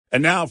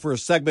And now for a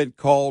segment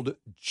called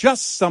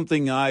Just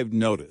Something I've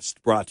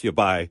Noticed, brought to you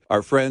by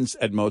our friends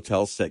at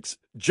Motel 6.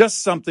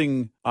 Just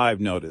something I've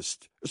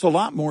noticed. There's a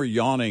lot more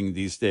yawning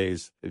these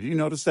days. Have you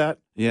noticed that?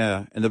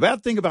 Yeah. And the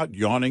bad thing about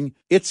yawning,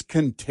 it's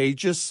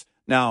contagious.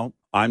 Now,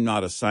 I'm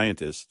not a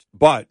scientist,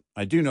 but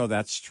I do know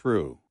that's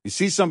true. You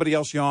see somebody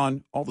else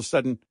yawn, all of a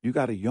sudden, you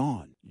got to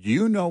yawn.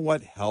 You know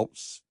what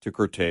helps to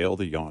curtail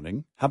the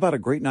yawning? How about a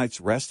great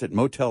night's rest at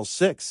Motel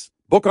 6?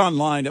 Book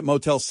online at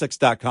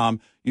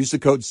motel6.com. Use the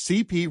code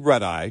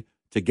CPRedEye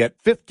to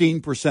get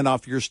 15%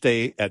 off your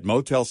stay at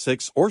Motel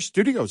 6 or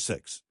Studio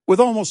 6. With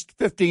almost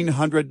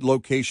 1,500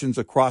 locations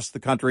across the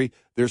country,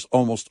 there's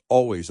almost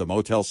always a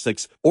Motel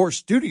 6 or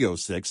Studio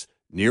 6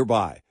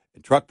 nearby.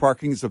 And truck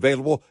parking is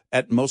available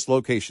at most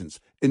locations.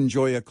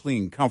 Enjoy a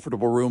clean,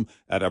 comfortable room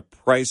at a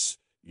price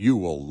you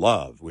will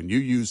love when you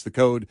use the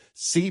code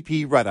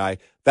CPRedEye.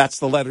 That's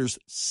the letters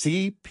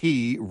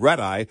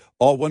CPRedEye,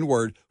 all one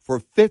word, for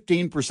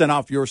 15%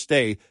 off your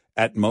stay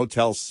at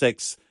Motel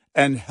 6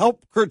 and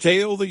help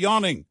curtail the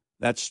yawning.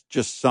 That's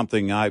just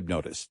something I've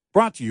noticed.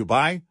 Brought to you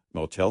by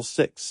Motel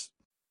 6.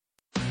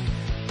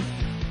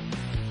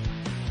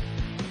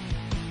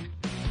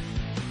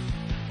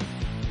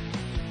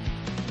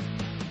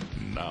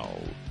 Now,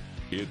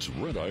 it's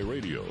Red Eye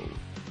Radio.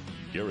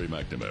 Gary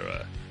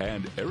McNamara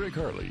and Eric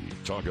Harley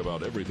talk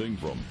about everything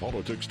from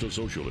politics to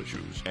social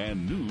issues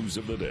and news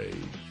of the day.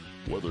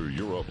 Whether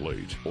you're up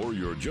late or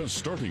you're just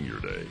starting your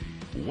day,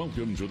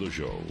 welcome to the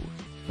show.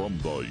 From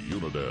the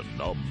Uniden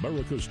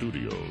America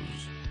Studios,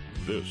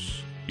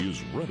 this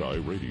is Red Eye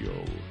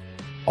Radio.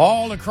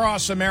 All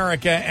across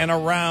America and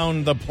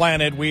around the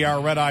planet, we are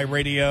Red Eye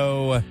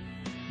Radio.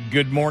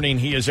 Good morning.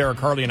 He is Eric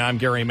Harley, and I'm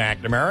Gary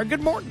McNamara.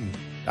 Good morning.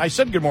 I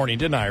said good morning,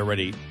 didn't I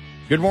already?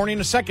 Good morning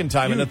a second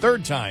time and a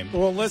third time.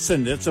 Well,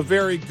 listen, it's a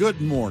very good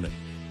morning.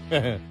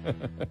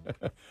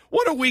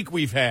 What a week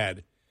we've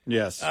had.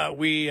 Yes.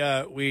 We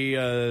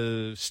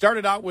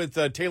started out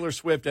with Taylor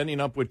Swift, ending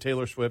up with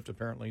Taylor Swift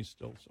apparently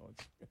still. So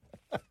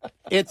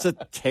it's a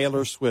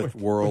Taylor Swift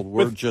world.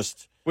 We're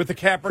just with the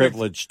Kaepernick,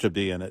 privileged to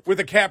be in it. With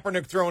the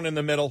Kaepernick thrown in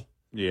the middle.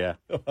 Yeah.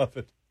 I love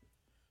it.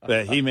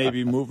 That he may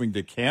be moving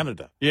to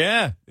Canada.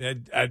 Yeah.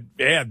 And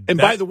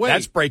by the way,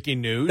 that's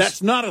breaking news.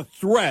 That's not a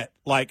threat.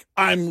 Like,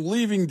 I'm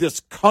leaving this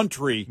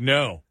country.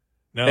 No.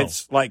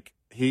 It's like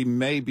he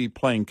may be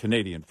playing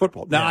Canadian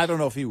football. Now, Yes. I don't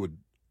know if he would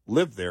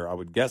live there. I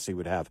would guess he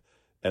would have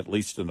at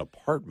least an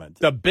apartment.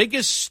 The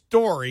biggest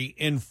story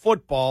in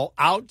football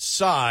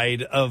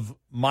outside of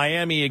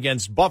Miami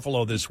against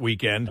Buffalo this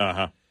weekend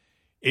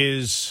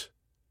is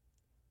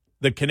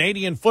the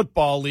Canadian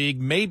Football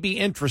League may be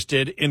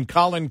interested in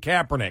Colin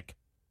Kaepernick.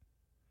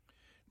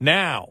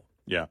 Now,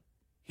 yeah,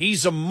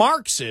 he's a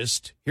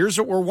Marxist. Here's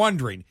what we're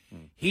wondering.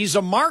 He's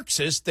a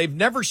Marxist. They've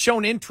never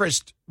shown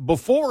interest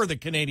before the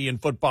Canadian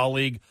Football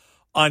League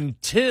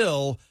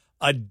until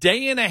a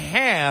day and a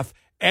half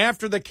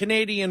after the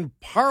Canadian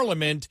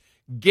Parliament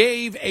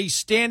gave a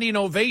standing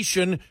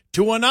ovation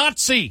to a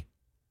Nazi.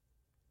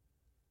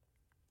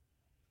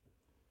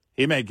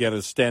 He may get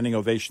a standing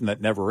ovation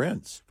that never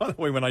ends. By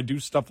the way, when I do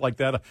stuff like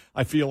that,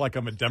 I feel like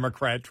I'm a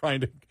Democrat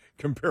trying to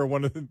compare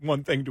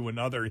one thing to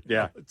another.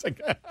 Yeah. It's like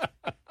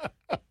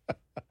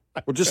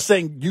well, just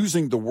saying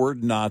using the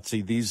word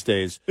Nazi these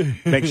days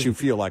makes you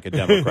feel like a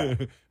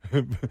Democrat.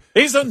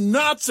 He's a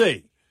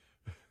Nazi.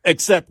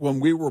 Except when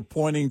we were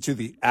pointing to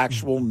the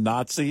actual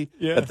Nazi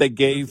that they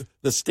gave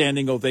the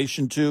standing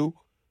ovation to,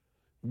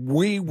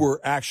 we were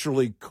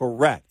actually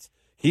correct.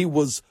 He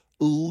was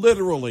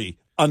literally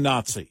a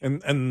Nazi.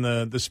 And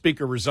the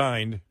speaker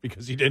resigned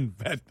because he didn't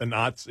vet the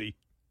Nazi.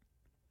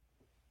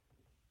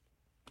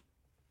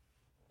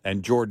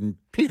 And Jordan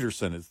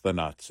Peterson is the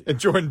Nazi. And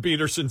Jordan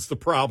Peterson's the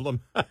problem.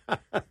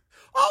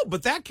 Oh,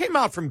 but that came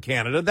out from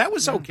Canada. That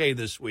was okay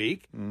this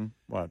week.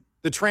 What?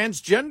 The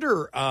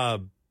transgender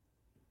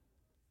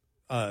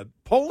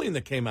polling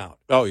that came out.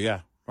 Oh,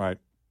 yeah, right.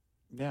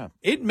 Yeah.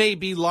 It may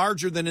be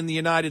larger than in the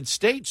United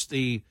States,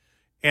 the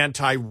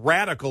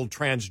anti-radical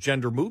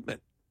transgender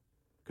movement,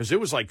 because it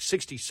was like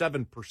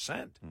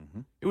 67%.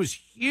 It was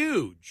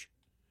huge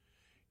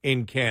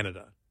in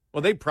Canada.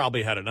 Well, they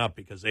probably had enough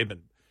because they've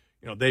been,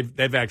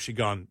 they've actually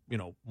gone,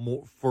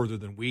 more further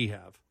than we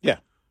have. Yeah.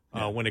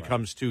 When it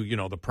comes to,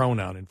 the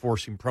pronoun,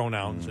 enforcing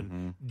pronouns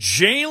and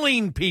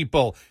jailing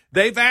people.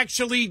 They've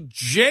actually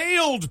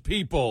jailed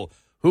people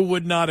who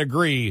would not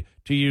agree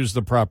to use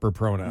the proper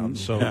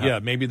pronouns. So,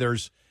 maybe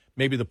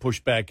the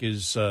pushback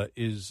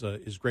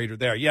is greater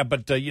there. Yeah,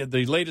 but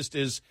the latest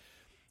is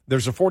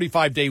there's a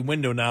 45-day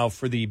window now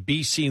for the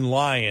BC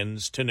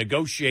Lions to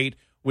negotiate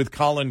with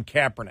Colin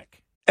Kaepernick.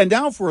 And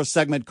now for a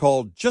segment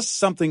called Just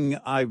Something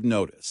I've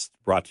Noticed,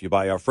 brought to you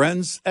by our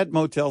friends at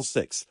Motel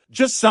 6.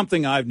 Just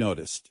something I've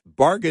noticed.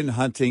 Bargain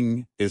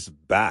hunting is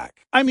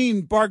back. I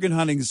mean, bargain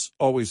hunting's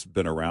always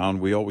been around.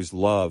 We always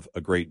love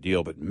a great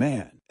deal. But,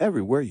 man,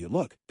 everywhere you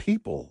look,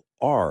 people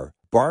are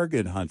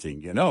bargain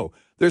hunting.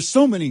 There's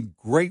so many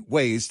great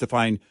ways to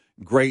find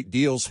great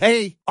deals.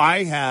 Hey,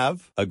 I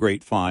have a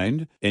great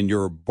find in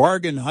your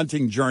bargain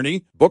hunting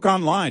journey. Book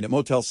online at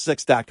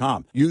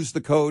Motel6.com. Use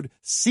the code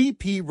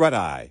CP Red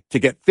Eye to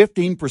get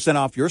 15%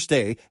 off your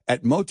stay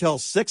at Motel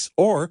 6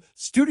 or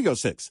Studio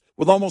 6.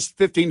 With almost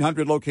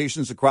 1,500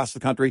 locations across the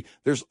country,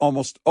 there's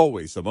almost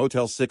always a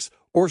Motel 6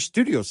 or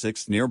Studio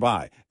 6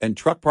 nearby, and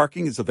truck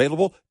parking is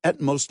available at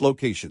most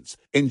locations.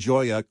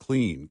 Enjoy a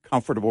clean,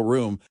 comfortable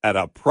room at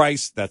a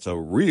price that's a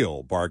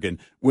real bargain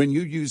when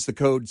you use the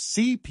code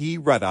CP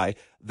Red Eye.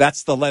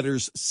 That's the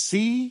letters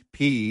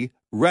CP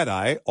Red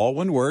Eye, all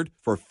one word,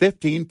 for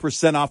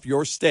 15% off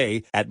your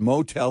stay at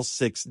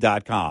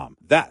Motel6.com.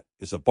 That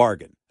is a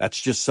bargain. That's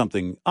just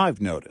something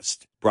I've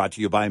noticed. Brought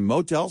to you by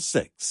Motel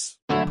 6.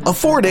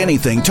 Afford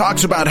Anything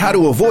talks about how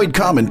to avoid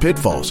common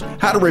pitfalls,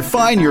 how to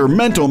refine your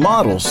mental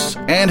models,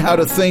 and how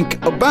to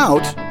think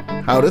about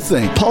how to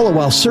think. Paula,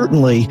 while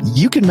certainly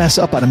you can mess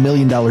up on $1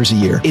 million a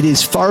year, it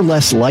is far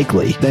less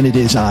likely than it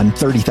is on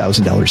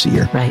 $30,000 a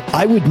year. Right.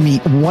 I would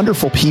meet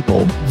wonderful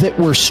people that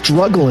were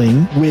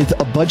struggling with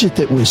a budget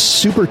that was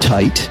super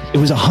tight. It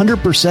was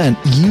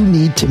 100% you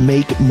need to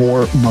make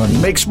more money.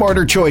 Make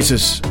smarter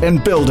choices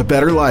and build a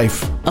better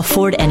life.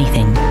 Afford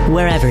Anything,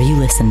 wherever you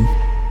listen.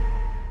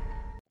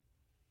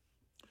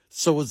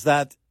 So does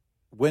that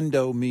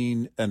window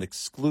mean an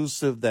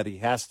exclusive that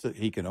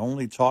he can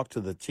only talk to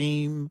the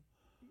team?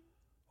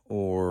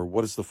 Or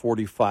what does the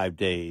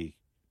 45-day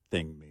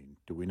thing mean?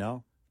 Do we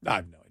know? I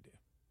have no idea.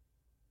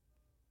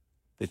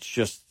 It's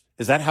just,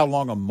 is that how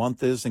long a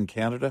month is in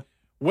Canada?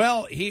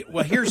 Well,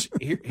 here's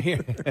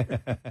here.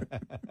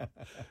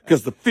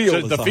 Because the field So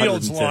is the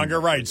field's 110 longer,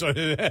 right? So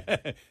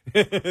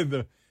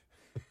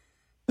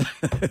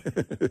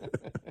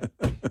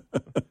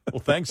well,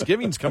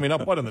 Thanksgiving's coming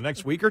up. What, in the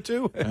next week or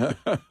two?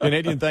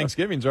 Canadian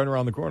Thanksgiving's right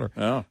around the corner.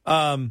 Oh.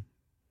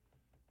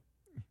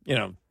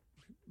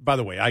 By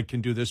the way, I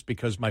can do this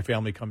because my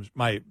family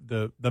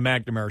the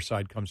McNamara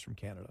side comes from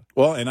Canada.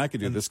 Well, and I could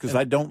do this because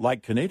I don't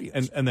like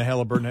Canadians. And the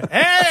Halliburton.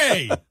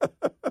 Hey!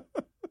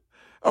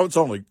 Oh,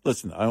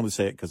 I only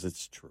say it because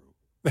it's true.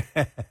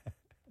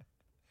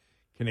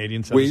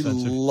 Canadians have a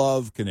sense of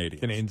love Canadians.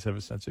 Canadians have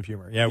a sense of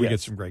humor. Yeah, we get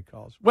some great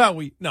calls. Well,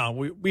 we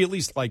at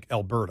least like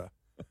Alberta.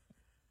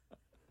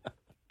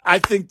 I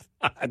think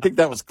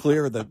that was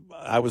clear that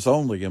I was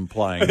only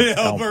implying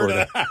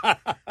Alberta.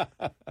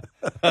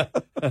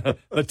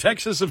 The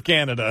Texas of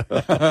Canada.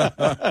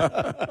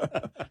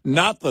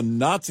 Not the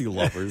Nazi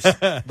lovers,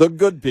 the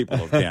good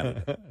people of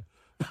Canada.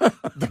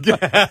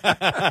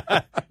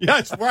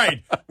 Yes,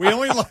 right.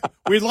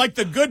 We like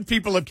the good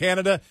people of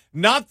Canada,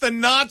 not the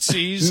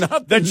Nazis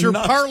that your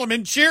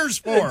parliament cheers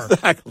for.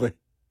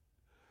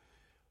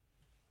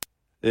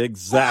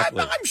 Exactly.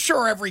 Well, I'm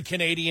sure every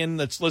Canadian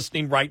that's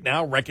listening right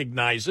now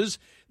recognizes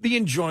the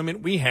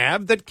enjoyment we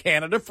have that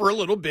Canada, for a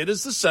little bit,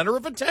 is the center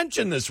of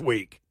attention this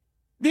week.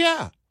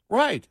 Yeah,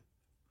 right.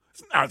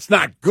 Now, it's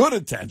not good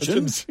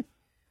attention,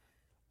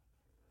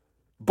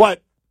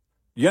 but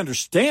you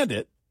understand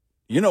it.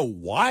 You know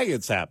why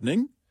it's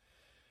happening.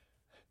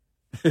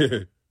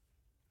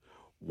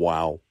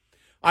 Wow.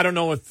 I don't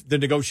know if the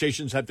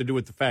negotiations have to do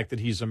with the fact that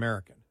he's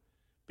American,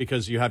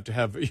 because you have to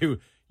have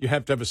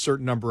a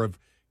certain number of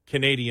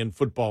Canadian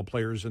football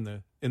players in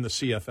the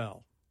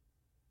CFL.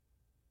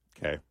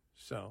 Okay.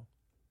 So.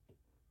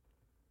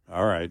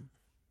 All right.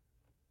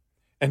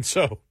 And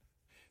so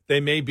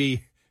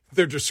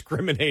they're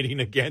discriminating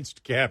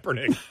against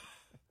Kaepernick.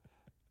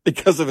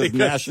 Because of his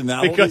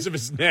nationality? Because of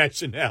his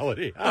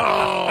nationality.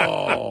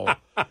 Oh.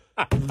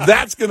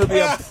 That's going to be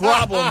a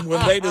problem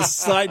when they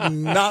decide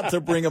not to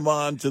bring him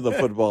on to the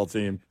football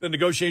team. The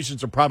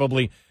negotiations are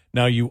probably,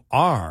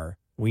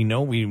 we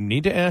know we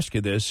need to ask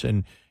you this,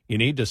 and you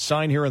need to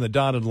sign here on the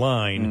dotted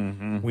line.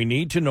 Mm-hmm. We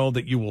need to know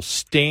that you will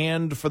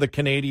stand for the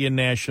Canadian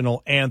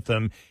national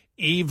anthem,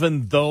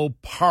 even though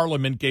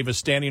Parliament gave a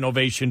standing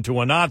ovation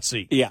to a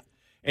Nazi. Yeah.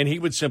 And he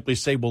would simply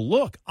say, well,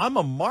 look, I'm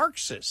a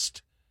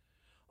Marxist.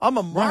 I'm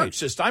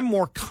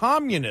more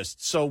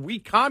communist. So we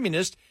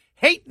communists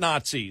hate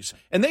Nazis.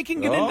 And they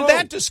can get into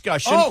that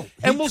discussion.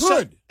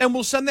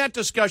 We'll send that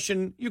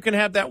discussion. You can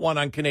have that one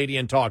on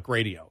Canadian Talk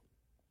Radio.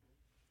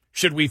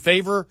 Should we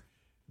favor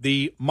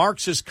the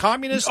Marxist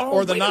communist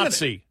or the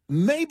Nazi?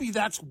 Maybe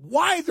that's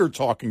why they're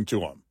talking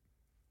to him.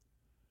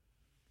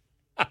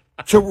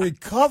 To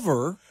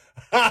recover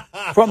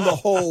from the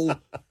whole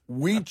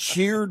we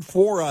cheered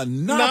for a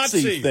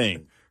Nazi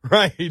thing.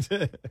 Right.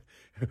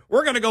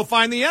 We're going to go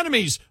find the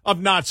enemies of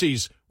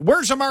Nazis.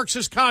 Where's a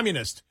Marxist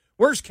communist?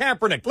 Where's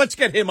Kaepernick? Let's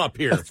get him up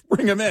here. Let's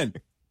bring him in.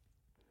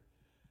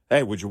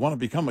 Hey, would you want to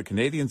become a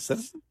Canadian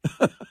citizen?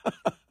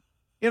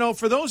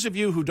 For those of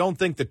you who don't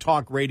think that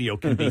talk radio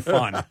can be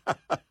fun.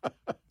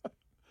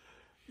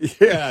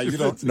 Yeah, you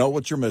don't know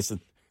what you're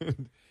missing.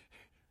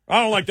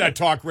 I don't like that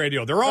talk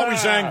radio. They're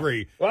always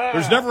angry.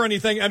 There's never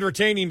anything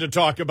entertaining to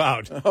talk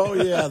about. Oh,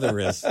 yeah, there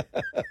is.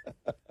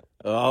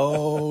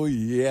 Oh,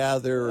 yeah,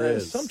 there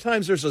is.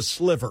 Sometimes there's a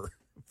sliver.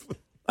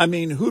 I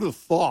mean, who'd have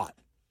thought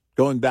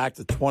going back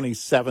to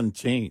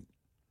 2017?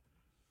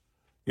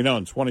 In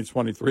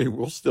 2023,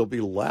 we'll still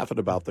be laughing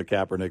about the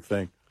Kaepernick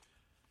thing.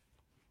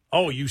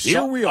 Oh, you saw.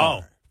 Here we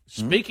are.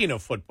 Speaking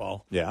of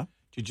football, Yeah.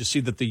 did you see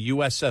that the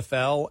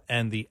USFL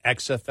and the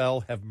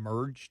XFL have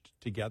merged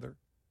together?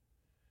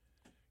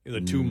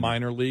 The two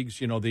minor leagues,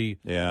 the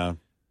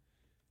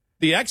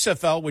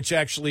XFL, which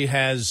actually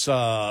has,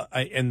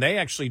 and they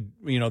actually,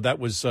 that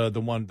was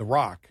the one, The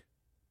Rock.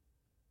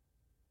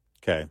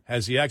 Okay.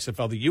 Has the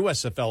XFL. The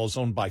USFL is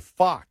owned by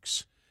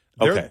Fox.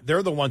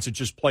 They're the ones that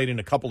just played in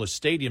a couple of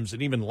stadiums,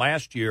 and even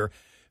last year,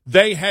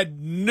 they had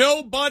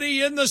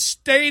nobody in the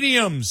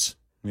stadiums.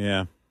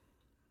 Yeah.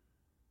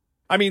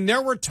 I mean,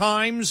 there were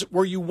times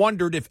where you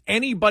wondered if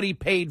anybody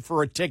paid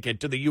for a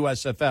ticket to the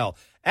USFL.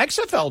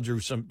 XFL drew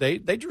some. They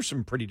drew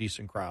some pretty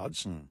decent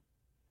crowds. And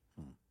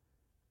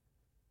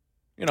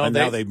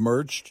now they've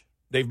merged.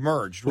 They've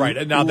merged, right?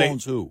 And now who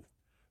owns who?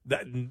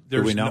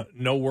 There's we know?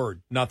 no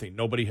word, nothing.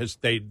 Nobody has.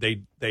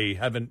 They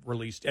haven't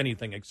released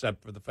anything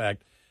except for the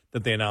fact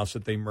that they announced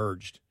that they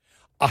merged.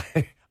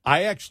 I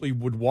actually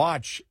would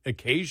watch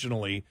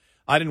occasionally.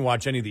 I didn't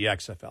watch any of the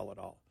XFL at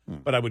all.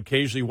 But I would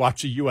occasionally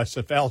watch a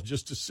USFL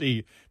just to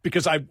see,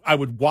 because I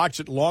would watch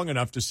it long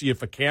enough to see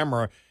if a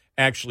camera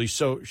actually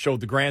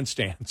showed the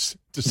grandstands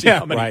to see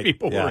how many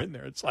people were in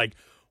there. It's like,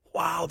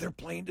 wow, they're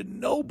playing to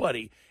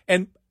nobody.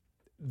 And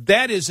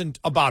that isn't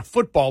about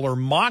football or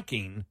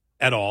mocking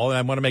at all, and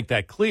I want to make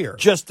that clear.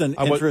 Just an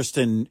interest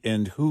in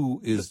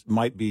who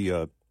might be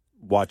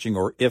watching,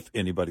 or if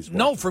anybody's watching.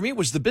 No, for me, it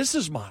was the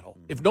business model.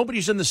 If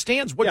nobody's in the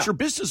stands, what's your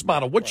business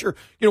model? What's your,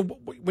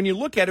 when you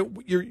look at it,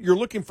 you're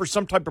looking for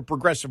some type of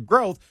progressive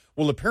growth.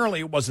 Well, apparently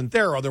it wasn't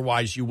there.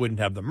 Otherwise, you wouldn't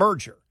have the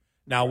merger.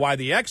 Now, why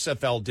the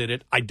XFL did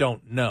it, I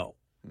don't know.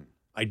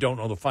 I don't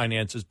know the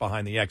finances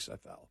behind the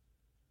XFL.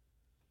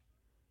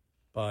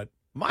 But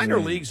minor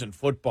leagues in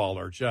football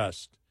are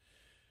just,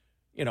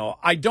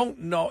 I don't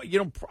know.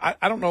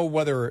 I don't know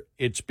whether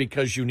it's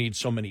because you need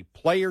so many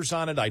players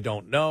on it. I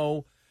don't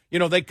know.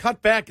 They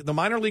cut back. The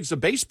minor leagues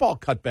of baseball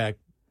cut back,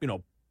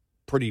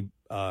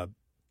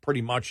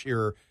 pretty much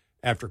here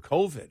after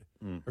COVID.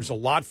 There's a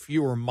lot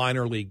fewer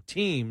minor league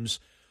teams,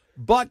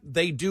 but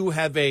they do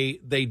have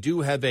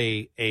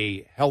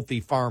a healthy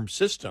farm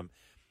system.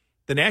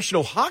 The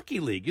National Hockey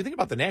League. You think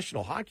about the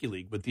National Hockey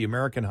League with the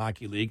American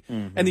Hockey League,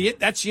 and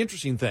that's the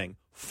interesting thing.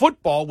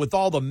 Football, with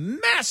all the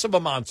massive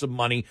amounts of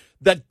money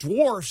that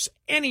dwarfs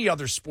any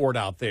other sport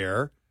out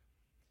there,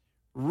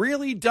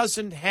 really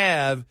doesn't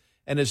have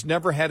and has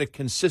never had a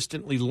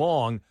consistently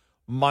long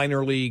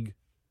minor league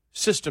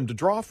system to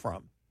draw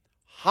from.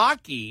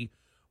 Hockey,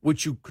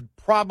 which you could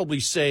probably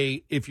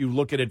say, if you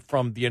look at it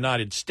from the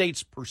United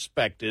States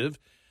perspective,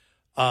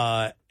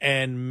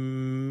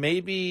 and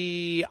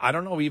maybe, I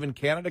don't know, even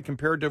Canada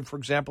compared to, for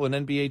example, an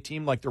NBA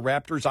team like the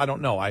Raptors, I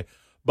don't know.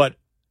 But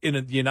in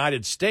the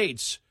United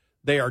States,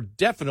 they are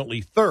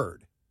definitely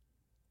third.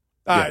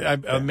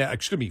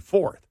 Excuse me,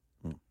 fourth.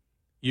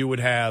 You would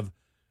have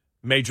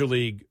Major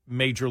League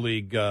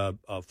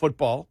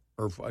Football,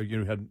 or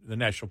you had the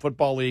National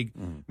Football League,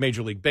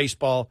 Major League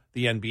Baseball,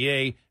 the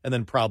NBA, and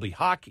then probably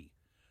hockey.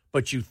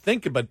 But you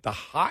think about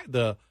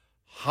the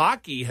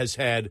hockey has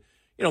had,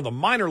 the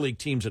minor league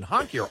teams in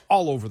hockey are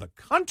all over the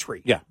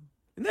country. Yeah.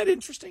 Isn't that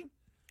interesting?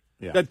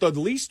 Yeah. That the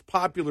least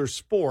popular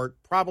sport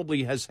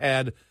probably has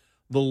had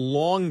the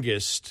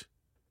longest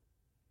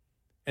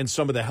and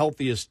some of the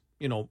healthiest,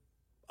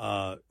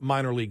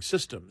 minor league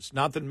systems.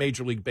 Not that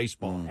Major League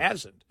Baseball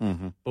hasn't,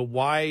 but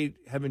why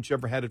haven't you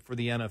ever had it for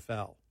the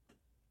NFL?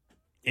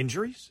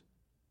 Injuries?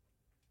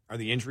 Are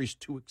the injuries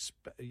too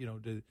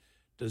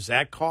does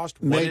that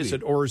cost? What is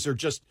it? Or is there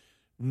just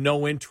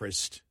no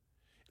interest?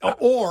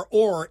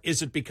 Or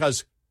is it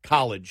because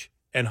college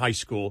and high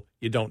school,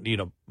 you don't need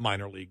a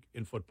minor league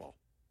in football?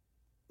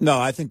 No,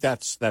 I think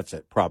that's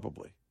it,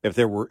 probably. If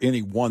there were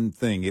any one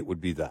thing, it would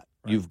be that.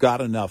 Right. You've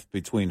got enough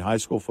between high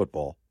school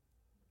football,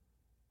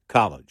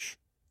 college,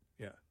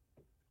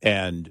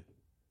 and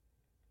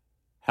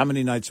how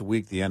many nights a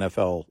week the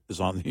NFL is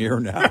on the air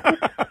now?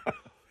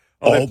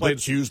 But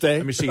Tuesday?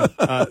 Let me see.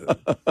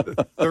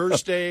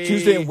 Thursday.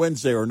 Tuesday and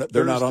Wednesday,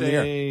 they're not on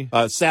the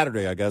air.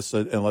 Saturday, I guess,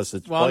 unless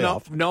it's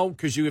playoff. No,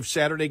 because you have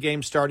Saturday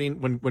games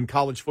starting when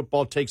college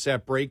football takes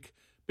that break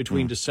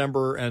between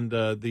December and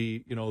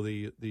the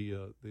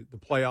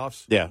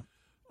playoffs. Yeah.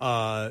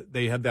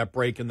 They have that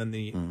break, and then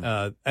the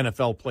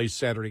NFL plays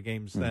Saturday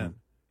games then.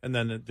 And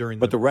then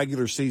the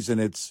regular season,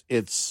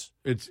 it's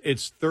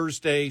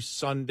Thursday,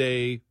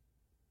 Sunday,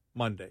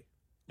 Monday.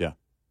 Yeah.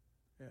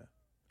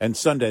 And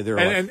Sunday, there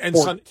are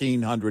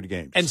 1,400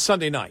 games. And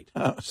Sunday night.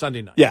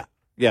 Sunday night. Yeah.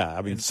 Yeah.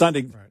 I mean,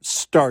 Sunday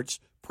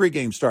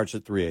pregame starts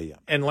at 3 a.m.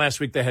 And last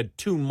week they had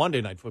 2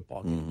 Monday night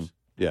football games.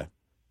 Yeah.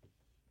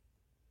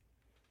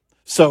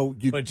 So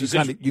you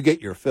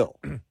get your fill.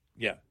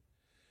 Yeah.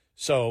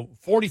 So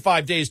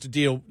 45 days to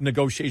deal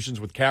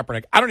negotiations with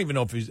Kaepernick. I don't even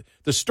know if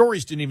the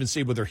stories didn't even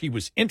say whether he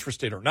was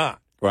interested or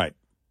not. Right.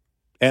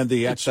 And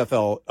the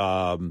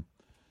XFL,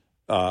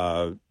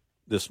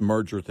 this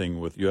merger thing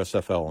with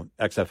USFL and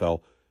XFL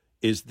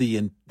is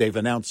they've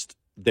announced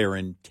their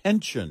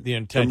intention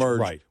to merge,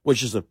 right.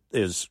 Which is a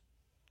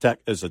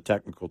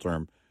technical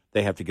term.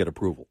 They have to get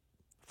approval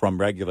from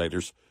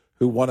regulators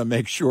who want to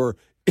make sure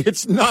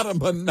It's not a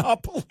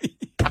monopoly.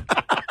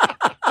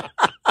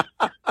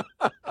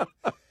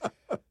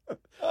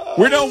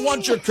 We don't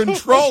want you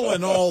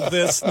controlling all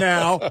this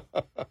now.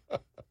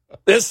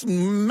 This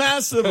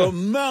massive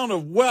amount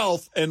of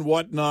wealth and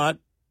whatnot.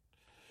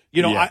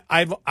 You know,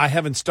 I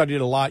haven't studied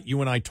it a lot.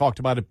 You and I talked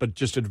about it, but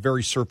just at a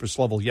very surface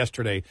level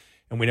yesterday,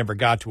 and we never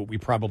got to it. We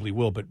probably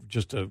will, but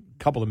just a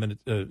couple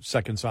of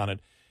seconds on it.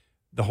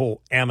 The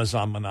whole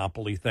Amazon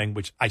monopoly thing,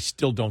 which I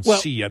still don't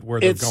see yet where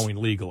they're going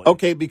legally.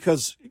 Okay,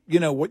 because, you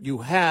know, what you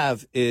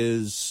have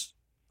is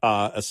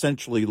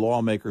essentially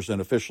lawmakers and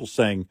officials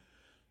saying,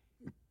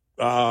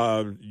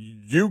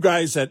 you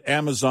guys at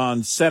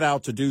Amazon set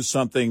out to do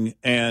something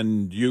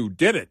and you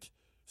did it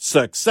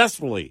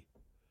successfully.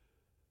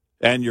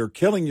 And you're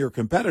killing your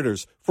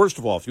competitors. First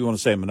of all, if you want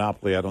to say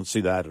monopoly, I don't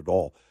see that at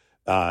all.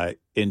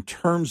 In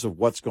terms of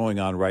what's going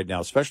on right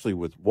now, especially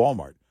with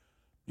Walmart,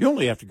 you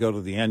only have to go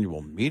to the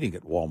annual meeting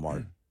at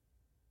Walmart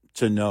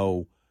to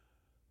know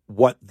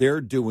what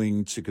they're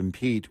doing to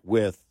compete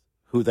with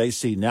who they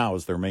see now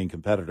as their main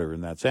competitor,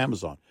 and that's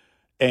Amazon.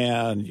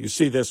 And you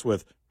see this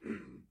with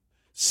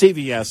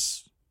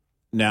CVS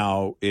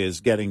now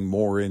is getting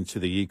more into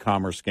the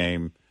e-commerce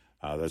game.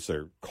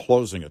 They're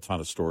closing a ton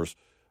of stores,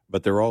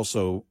 but they're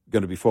also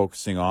going to be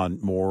focusing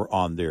more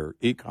on their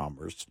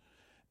e-commerce.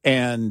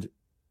 And,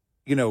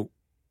 you know,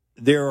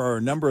 there are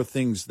a number of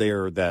things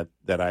there that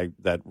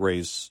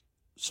raise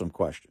some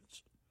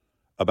questions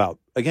about,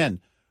 again,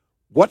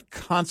 what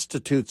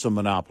constitutes a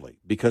monopoly?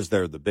 Because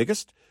they're the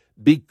biggest?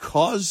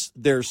 Because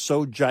they're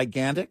so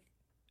gigantic?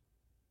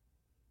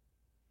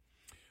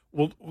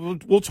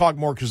 We'll talk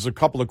more because there's a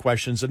couple of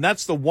questions, and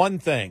that's the one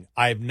thing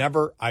I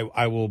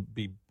will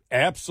be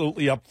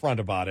absolutely upfront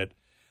about it.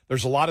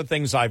 There's a lot of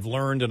things I've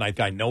learned and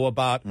I know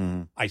about.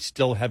 I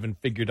still haven't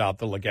figured out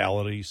the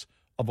legalities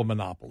of a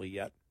monopoly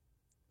yet.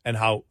 And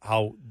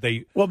how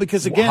they... Well,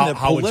 because, again, a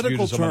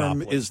political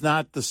term is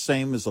not the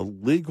same as a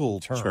legal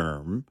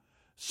term.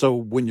 So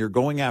when you're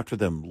going after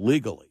them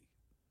legally,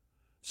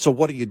 so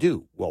what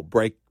do? Well,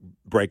 break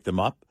them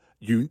up.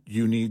 You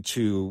need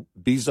to...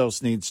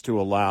 Bezos needs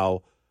to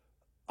allow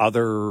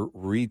other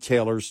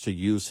retailers to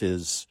use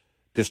his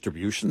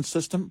distribution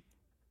system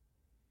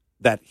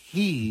that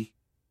he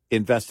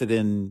invested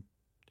in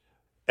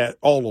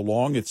all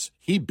along.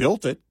 He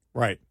built it.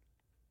 Right.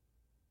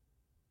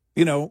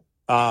 You know...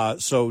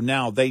 so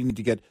now they need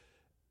to get,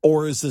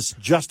 or is this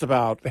just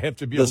about they have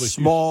to be the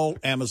smaller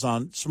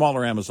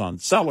Amazon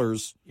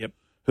sellers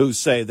who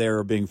say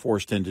they're being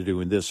forced into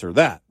doing this or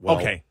that? Well,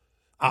 okay.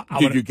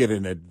 Did you get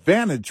an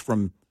advantage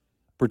from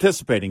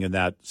participating in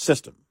that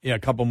system? Yeah, a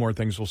couple more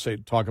things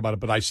talk about it,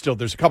 but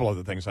there's a couple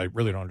other things I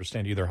really don't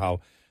understand either. How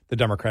the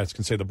Democrats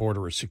can say the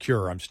border is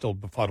secure. I'm still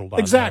befuddled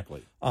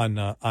on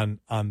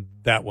on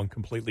that one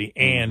completely,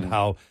 and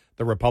how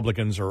the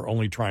Republicans are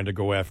only trying to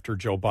go after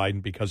Joe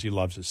Biden because he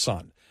loves his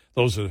son.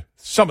 Those are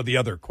some of the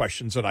other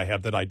questions that I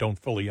have that I don't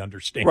fully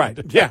understand. Right.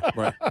 Yeah,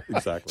 right.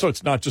 Exactly. So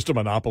it's not just a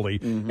monopoly.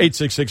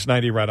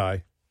 866-90 Red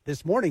Eye.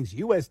 This morning's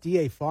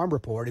USDA Farm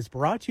Report is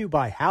brought to you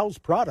by House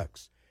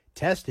Products.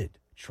 Tested,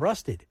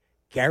 trusted,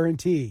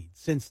 guaranteed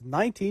since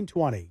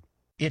 1920.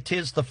 It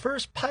is the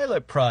first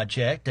pilot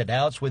project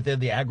announced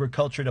within the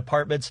Agriculture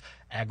Department's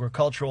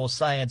Agricultural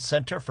Science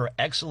Center for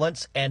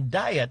Excellence and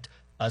Diet,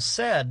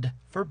 ASCEND,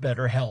 for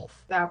better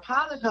health. Our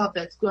pilot hub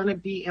that's going to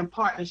be in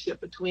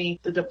partnership between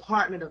the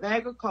Department of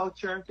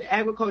Agriculture, the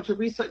Agriculture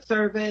Research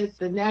Service,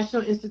 the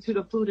National Institute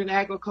of Food and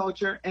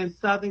Agriculture, and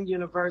Southern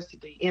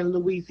University in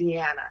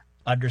Louisiana.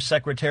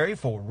 Undersecretary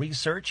for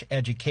Research,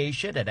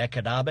 Education, and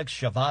Economics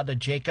Shavonda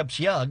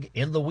Jacobs-Young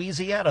in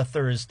Louisiana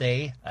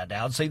Thursday,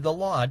 announcing the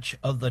launch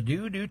of the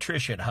new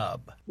Nutrition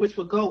Hub, which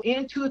will go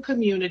into a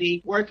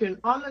community working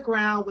on the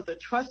ground with a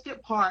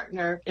trusted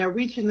partner and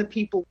reaching the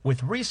people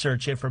with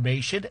research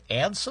information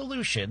and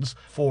solutions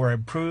for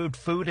improved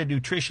food and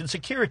nutrition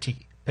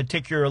security,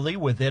 particularly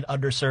within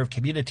underserved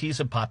communities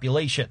and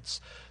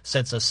populations.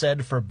 Since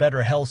ASCEND for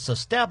Better Health's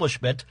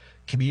establishment,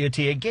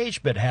 community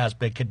engagement has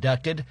been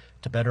conducted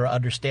to better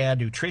understand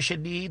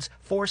nutrition needs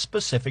for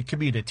specific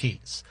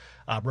communities.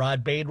 I'm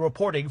Rod Bain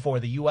reporting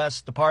for the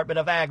U.S. Department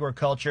of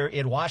Agriculture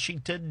in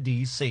Washington,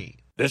 D.C.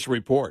 This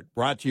report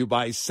brought to you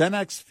by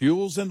Cenex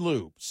Fuels and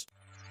Lubes.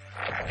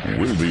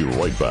 We'll be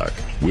right back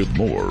with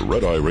more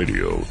Red Eye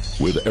Radio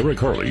with Eric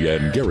Harley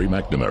and Gary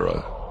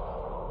McNamara.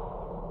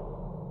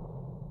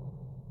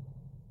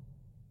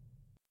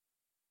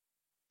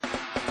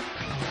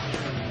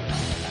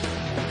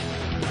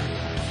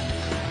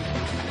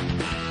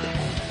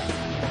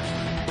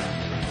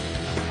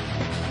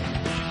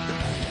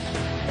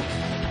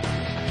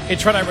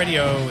 It's Red Eye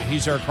Radio.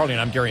 He's Eric Harley,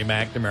 and I'm Gary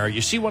McNamara.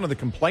 You see one of the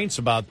complaints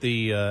about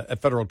the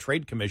Federal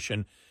Trade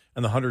Commission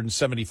and the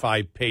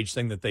 175-page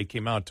thing that they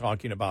came out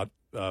talking about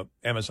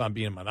Amazon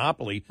being a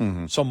monopoly.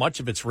 So much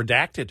of it's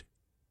redacted.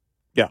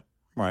 Yeah,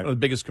 right. One of the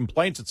biggest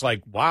complaints, it's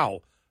like,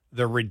 wow,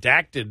 they're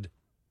redacted.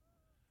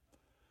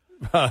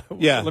 Let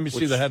me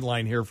see the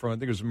headline here from, I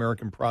think it was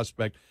American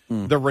Prospect.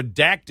 The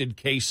redacted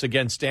case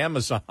against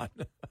Amazon.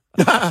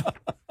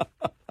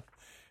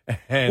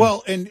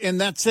 And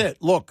that's it.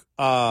 Look,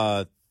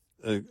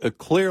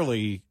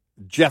 clearly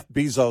Jeff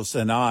Bezos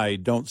and I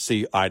don't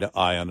see eye to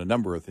eye on a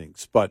number of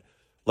things, but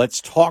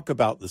let's talk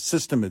about the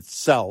system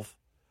itself.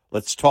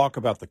 Let's talk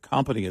about the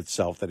company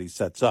itself that he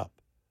sets up.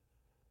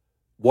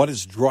 What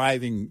is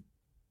driving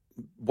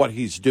what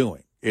he's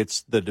doing?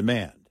 It's the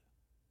demand.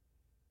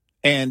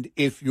 And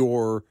if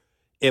the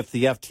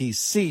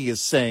FTC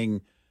is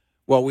saying,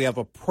 well, we have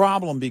a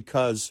problem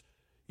because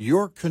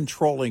you're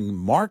controlling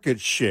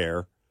market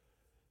share,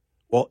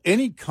 well,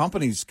 any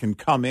companies can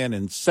come in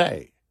and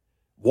say,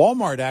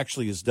 Walmart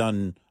actually has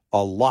done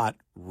a lot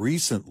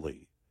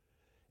recently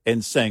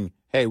in saying,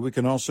 hey, we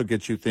can also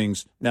get you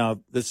things. Now,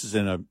 this is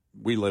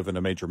we live in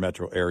a major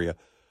metro area,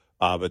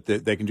 but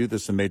they can do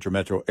this in major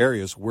metro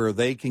areas where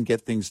they can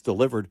get things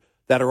delivered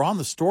that are on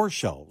the store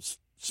shelves.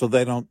 So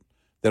they don't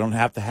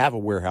have to have a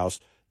warehouse.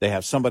 They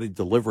have somebody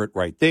deliver it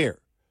right there,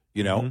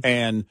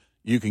 and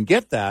you can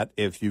get that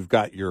if you've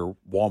got your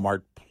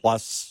Walmart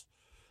Plus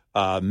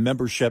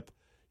membership.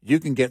 You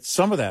can get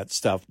some of that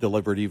stuff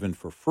delivered even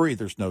for free.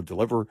 There's no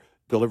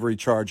delivery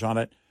charge on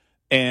it.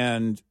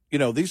 And,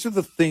 these are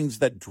the things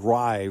that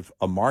drive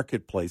a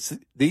marketplace.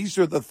 These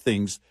are the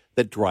things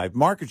that drive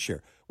market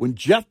share. When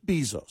Jeff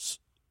Bezos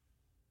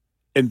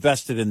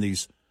invested in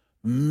these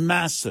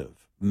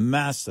massive,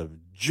 massive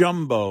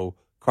jumbo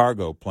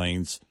cargo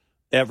planes,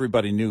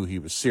 everybody knew he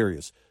was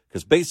serious.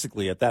 Because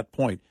basically at that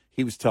point,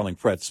 he was telling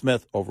Fred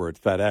Smith over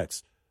at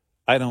FedEx,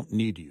 I don't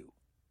need you.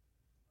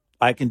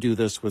 I can do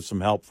this with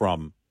some help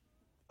from,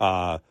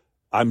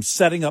 I'm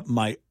setting up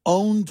my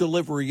own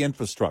delivery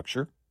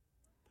infrastructure,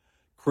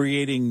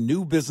 creating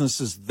new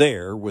businesses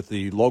there with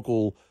the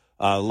local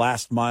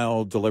last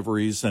mile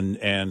deliveries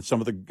and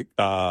some of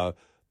the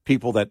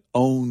people that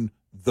own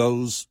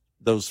those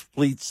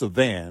fleets of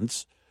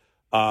vans.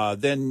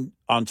 Then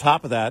on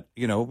top of that,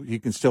 he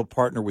can still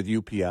partner with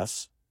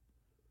UPS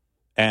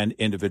and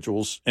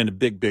individuals in a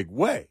big, big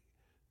way.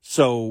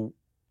 So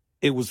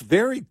it was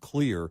very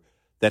clear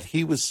that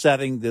he was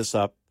setting this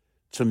up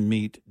to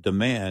meet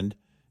demand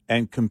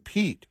and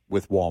compete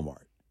with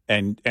Walmart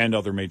and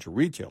other major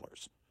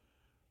retailers.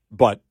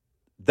 But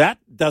that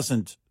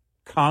doesn't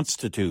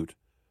constitute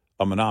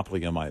a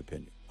monopoly, in my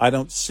opinion. I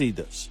don't see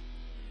this,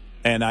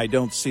 and I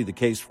don't see the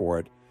case for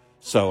it.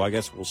 So I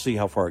guess we'll see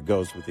how far it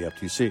goes with the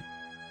FTC.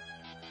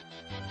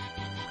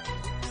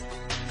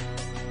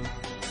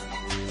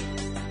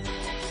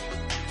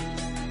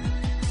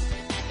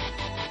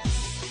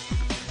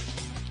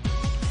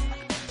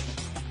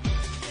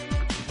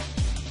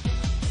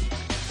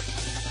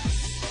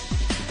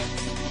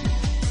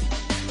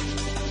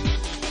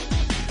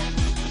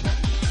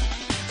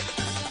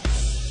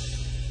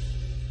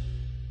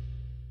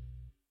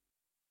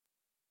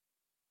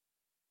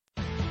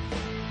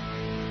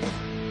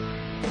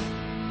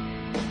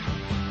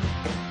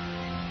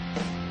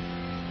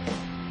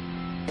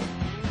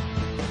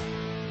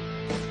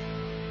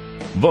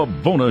 The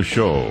Bonus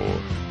Show.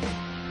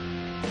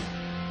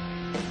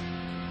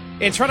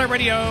 It's Red Eye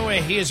Radio.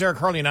 He is Eric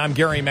Harley, and I'm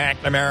Gary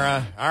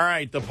McNamara. All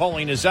right, the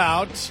polling is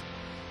out.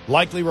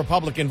 Likely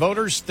Republican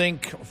voters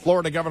think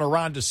Florida Governor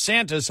Ron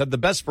DeSantis had the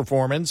best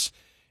performance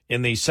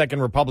in the second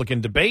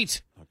Republican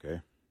debate.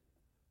 Okay.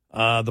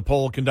 The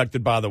poll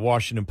conducted by the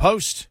Washington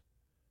Post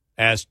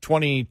asked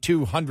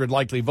 2,200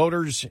 likely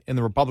voters in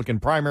the Republican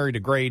primary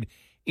to grade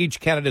each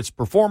candidate's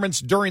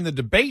performance during the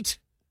debate.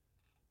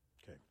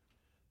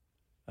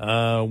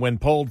 When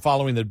polled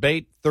following the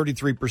debate,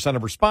 33%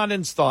 of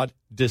respondents thought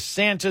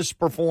DeSantis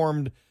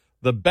performed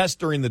the best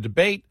during the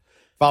debate,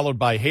 followed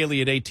by Haley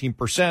at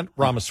 18%,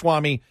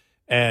 Ramaswamy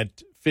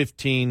at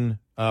 15%,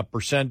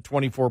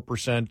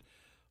 24%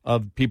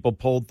 of people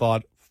polled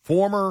thought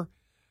former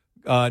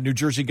New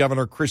Jersey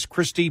Governor Chris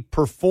Christie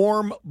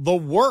performed the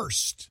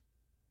worst.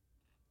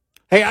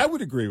 Hey, I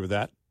would agree with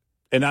that.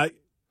 And I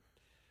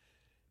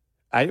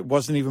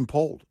wasn't even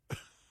polled.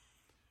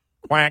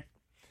 Quack.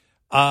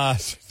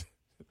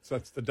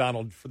 That's the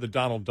Donald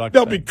Duck.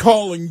 They'll thing. be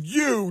calling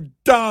you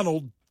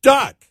Donald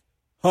Duck.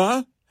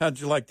 Huh? How'd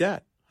you like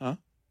that? Huh?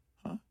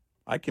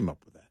 I came up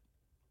with that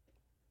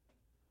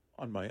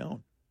on my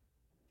own.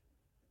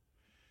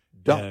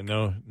 Duck.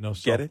 Yeah,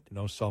 Get it?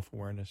 No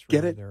self-awareness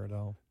Get it? there at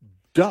all.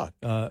 Duck.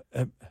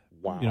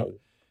 Wow.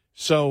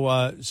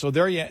 So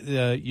there you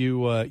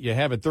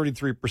have it.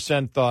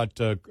 33%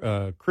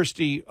 thought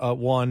Christie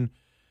won.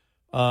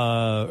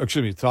 Thought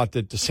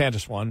that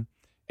DeSantis won.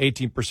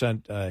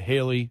 18%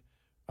 Haley.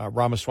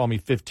 Ramaswamy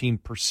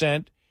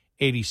 15%,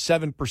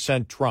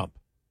 87% Trump.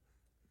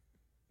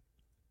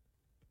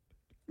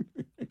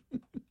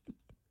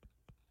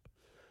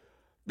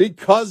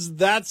 Because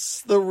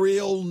that's the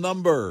real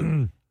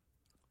number.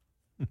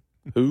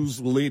 Who's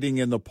leading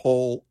in the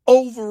poll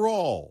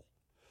overall?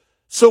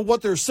 So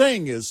what they're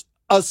saying is,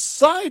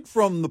 aside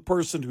from the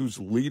person who's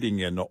leading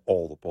in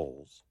all the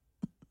polls.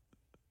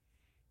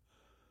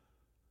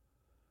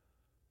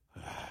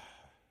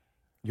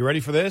 You ready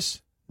for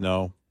this?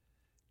 No.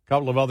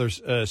 Couple of other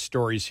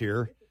stories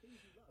here.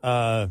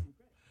 A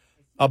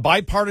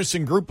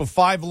bipartisan group of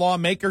 5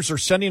 lawmakers are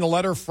sending a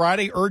letter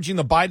Friday urging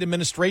the Biden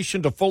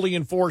administration to fully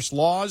enforce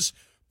laws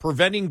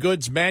preventing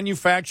goods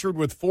manufactured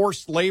with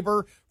forced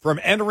labor from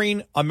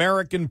entering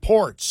American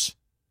ports.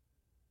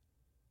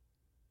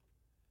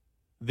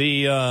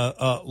 The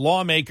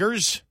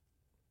lawmakers,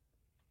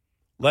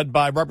 led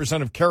by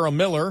Representative Carol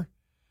Miller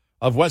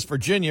of West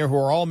Virginia, who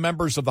are all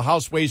members of the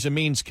House Ways and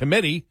Means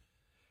Committee,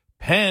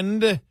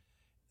 penned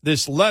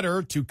this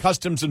letter to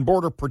Customs and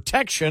Border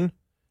Protection.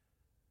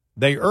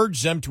 They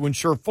urged them to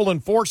ensure full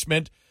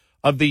enforcement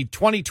of the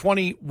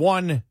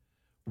 2021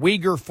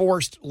 Uyghur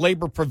Forced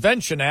Labor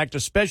Prevention Act,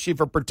 especially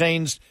if it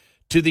pertains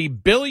to the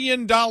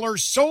billion-dollar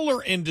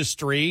solar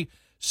industry,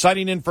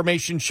 citing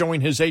information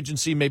showing his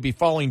agency may be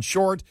falling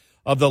short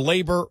of the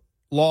labor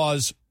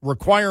law's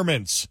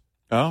requirements.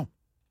 Oh.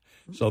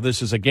 So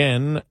this is,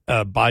 again,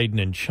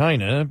 Biden and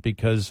China.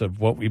 Because of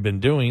what we've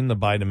been doing, the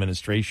Biden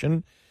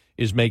administration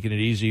is making it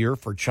easier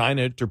for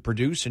China to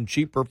produce and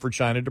cheaper for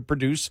China to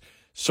produce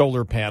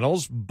solar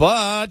panels,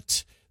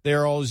 but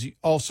they're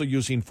also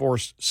using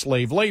forced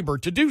slave labor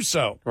to do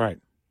so. Right.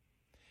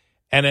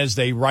 And as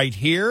they write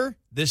here,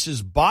 this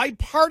is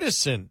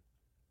bipartisan.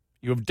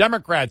 You have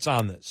Democrats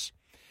on this.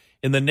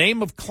 In the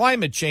name of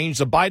climate change,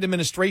 the Biden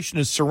administration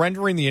is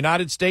surrendering the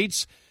United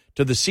States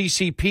to the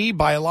CCP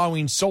by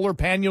allowing solar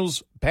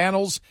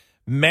panels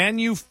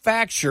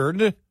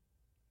manufactured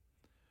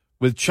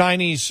with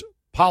Chinese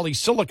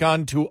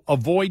polysilicon to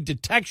avoid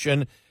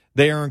detection.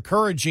 They are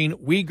encouraging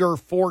Uyghur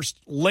forced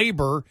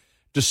labor,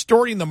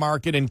 distorting the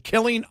market and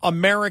killing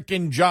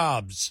American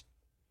jobs.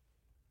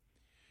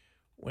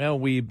 Well,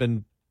 we've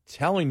been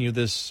telling you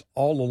this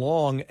all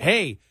along.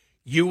 Hey,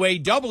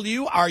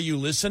 UAW, are you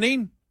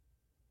listening?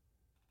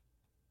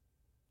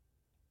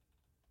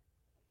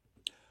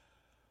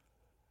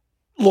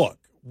 Look,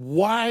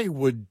 why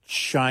would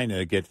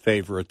China get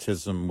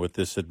favoritism with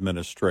this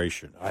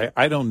administration?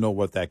 I don't know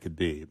what that could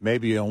be.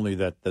 Maybe only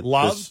that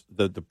love?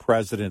 The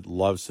president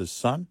loves his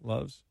son.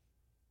 Loves.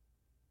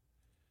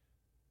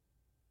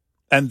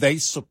 And they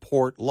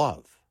support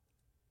love.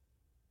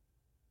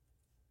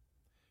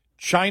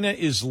 China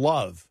is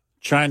love.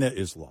 China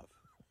is love.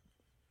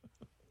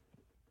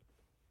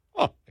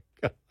 Oh, my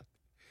God.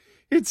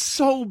 It's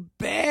so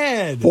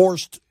bad.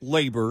 Forced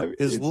labor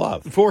is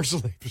love. Forced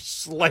labor.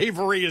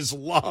 Slavery is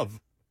love.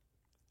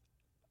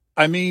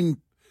 I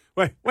mean,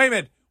 wait a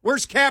minute.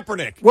 Where's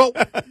Kaepernick? Well,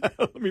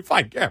 let me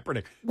find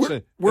Kaepernick.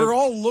 We're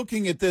all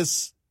looking at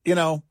this,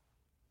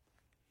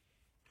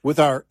 with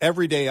our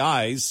everyday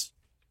eyes.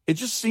 It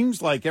just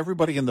seems like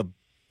everybody in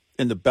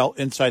the belt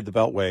inside the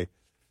Beltway,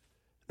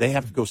 they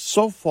have to go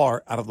so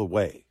far out of the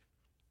way.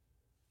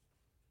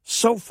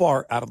 So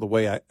far out of the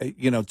way,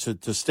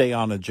 to stay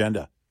on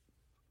agenda.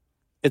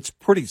 It's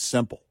pretty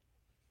simple.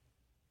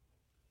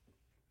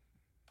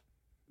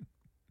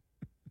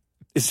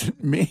 Is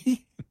it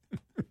me?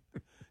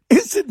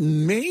 Is it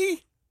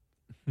me?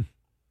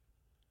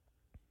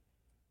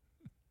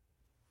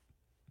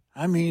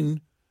 I mean,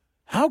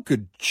 how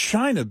could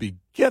China be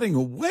getting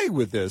away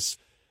with this?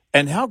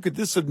 And how could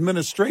this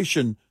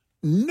administration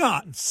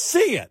not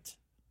see it?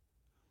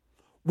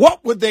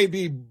 What would they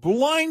be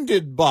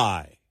blinded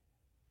by?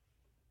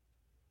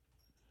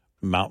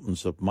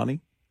 Mountains of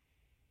money?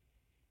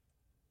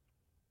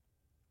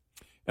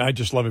 I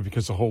just love it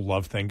because the whole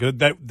love thing.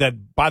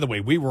 That by the way,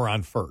 we were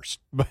on first,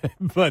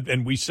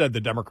 and we said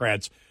the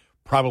Democrats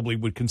probably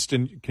would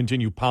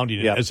continue pounding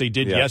it as they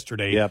did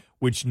yesterday,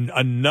 which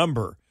a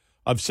number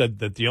have said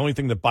that the only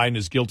thing that Biden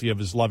is guilty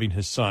of is loving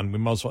his son. We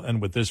might as well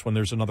end with this one.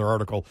 There's another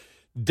article.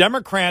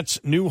 Democrats'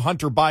 new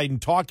Hunter Biden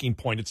talking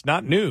point. It's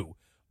not new.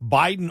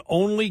 Biden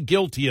only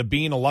guilty of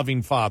being a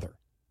loving father.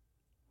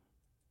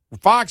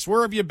 Fox,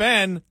 where have you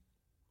been?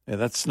 Yeah,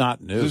 that's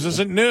not new. This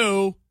isn't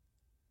new.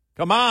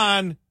 Come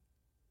on.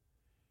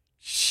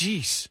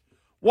 Jeez.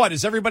 What,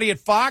 is everybody at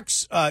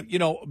Fox,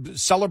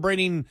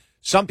 celebrating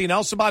something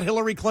else about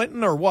Hillary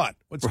Clinton or what?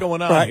 What's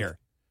going on here?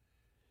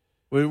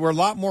 We're a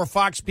lot more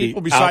Fox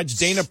people besides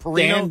Dana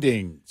Perino.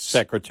 Outstanding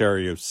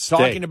Secretary of State.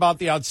 Talking about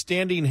the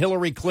outstanding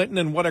Hillary Clinton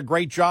and what a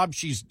great job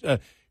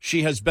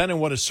she has been and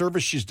what a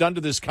service she's done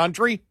to this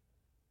country.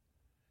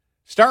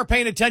 Start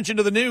paying attention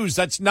to the news.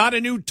 That's not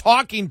a new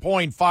talking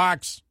point,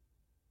 Fox.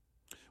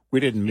 We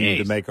didn't mean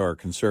to make our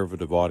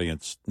conservative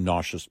audience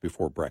nauseous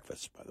before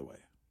breakfast, by the way.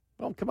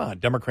 Well, come on.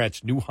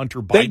 Democrats' new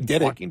Hunter Biden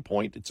talking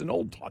point. It's an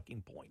old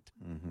talking point.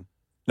 Mm-hmm.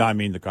 No, I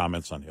mean the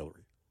comments on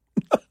Hillary.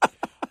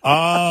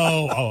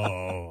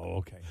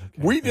 Okay.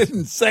 We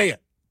didn't say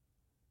it.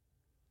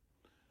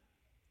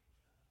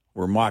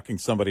 We're mocking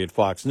somebody at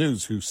Fox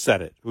News who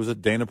said it. Was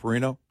it Dana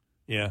Perino?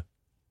 Yeah.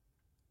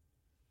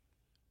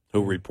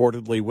 Who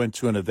reportedly went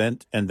to an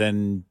event and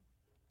then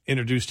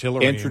introduced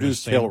Hillary.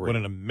 Hillary. What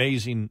an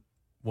amazing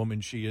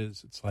woman she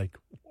is. It's like,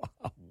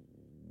 wow.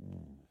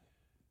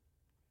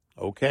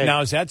 Okay.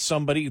 Now, is that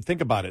somebody,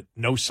 think about it,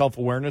 no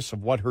self-awareness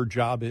of what her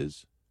job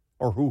is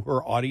or who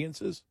her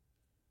audience is?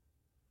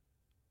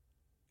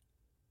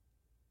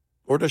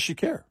 Or does she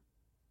care?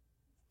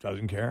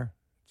 Doesn't care.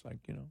 It's like,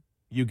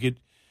 you get,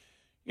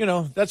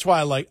 that's why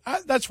I like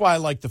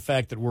the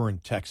fact that we're in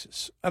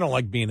Texas. I don't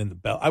like being in the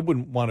belt. I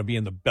wouldn't want to be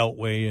in the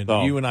Beltway.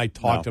 And you and I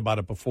talked about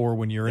it before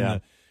when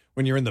you're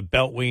when you're in the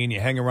Beltway and you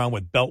hang around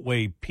with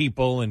Beltway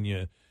people and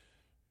you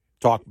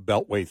talk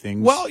Beltway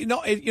things. Well,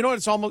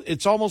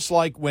 it's almost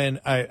like when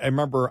I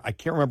remember, I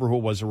can't remember who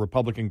it was, a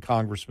Republican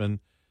congressman.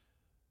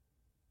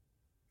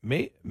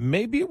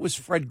 Maybe it was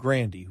Fred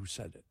Grandy who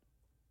said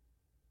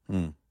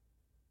it.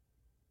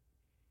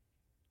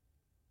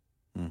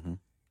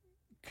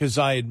 Because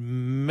I had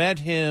met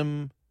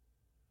him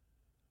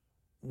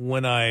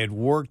when I had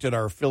worked at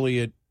our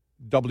affiliate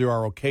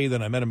WROK.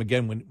 Then I met him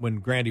again when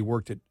Grandy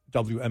worked at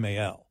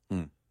WMAL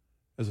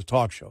as a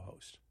talk show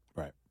host.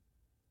 Right.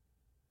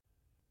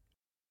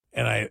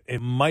 And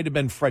it might have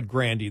been Fred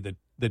Grandy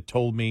that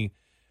told me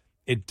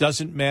it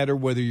doesn't matter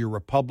whether you're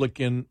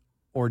Republican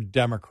or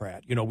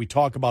Democrat. You know, we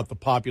talk about the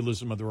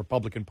populism of the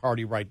Republican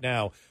Party right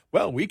now.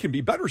 Well, we can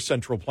be better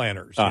central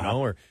planners,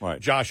 or right.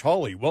 Josh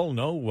Hawley. Well,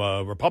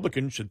 no,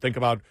 Republicans should think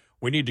about,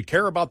 we need to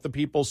care about the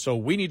people, so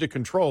we need to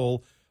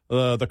control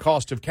the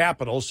cost of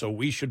capital, so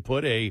we should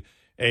put a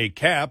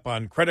cap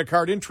on credit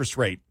card interest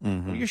rate.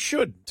 Well, you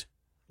shouldn't.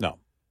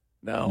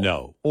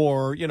 No.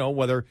 Or,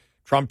 whether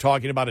Trump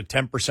talking about a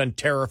 10%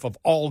 tariff of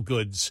all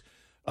goods,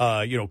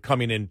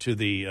 coming into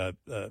the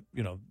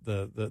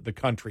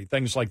country,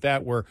 things like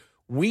that, where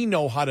we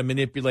know how to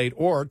manipulate,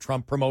 or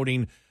Trump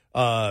promoting,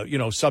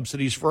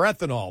 subsidies for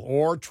ethanol,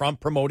 or Trump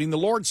promoting the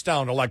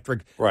Lordstown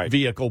electric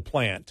vehicle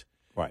plant.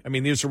 Right. I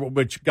mean, these are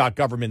which got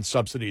government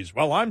subsidies.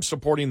 Well, I'm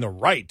supporting the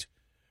right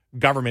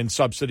government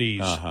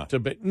subsidies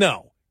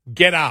no,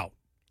 get out.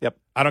 Yep.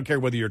 I don't care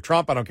whether you're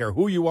Trump. I don't care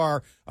who you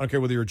are. I don't care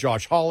whether you're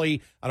Josh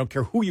Hawley. I don't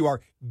care who you are.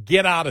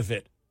 Get out of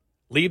it.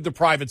 Leave the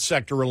private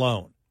sector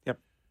alone. Yep.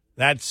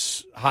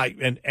 That's high.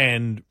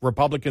 And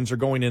Republicans are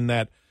going in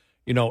that,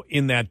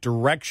 in that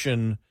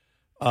direction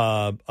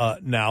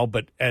now.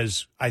 But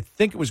as I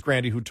think it was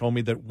Grandy who told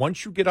me that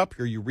once you get up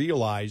here, you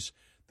realize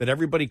that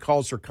everybody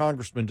calls their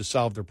congressman to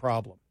solve their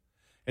problem.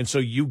 And so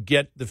you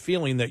get the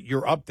feeling that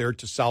you're up there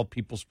to solve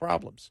people's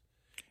problems.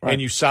 Right.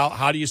 And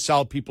how do you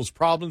solve people's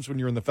problems when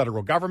you're in the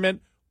federal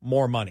government?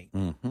 More money.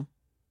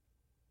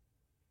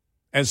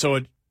 And so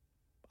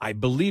I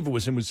believe it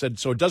was him who said,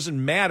 so it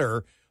doesn't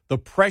matter. The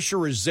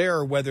pressure is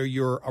there whether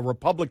you're a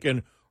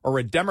Republican or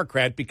a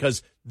Democrat,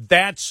 because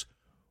that's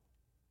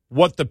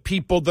what the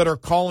people that are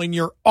calling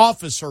your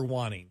office are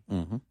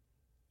wanting.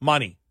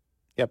 Money.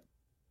 Yep.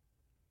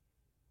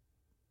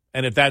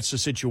 And if that's the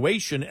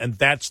situation and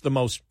that's the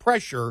most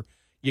pressure,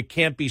 you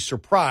can't be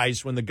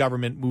surprised when the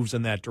government moves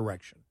in that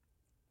direction.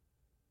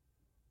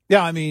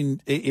 Yeah, I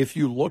mean, if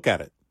you look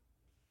at it,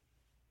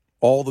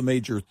 all the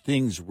major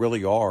things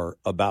really are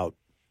about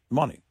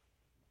money.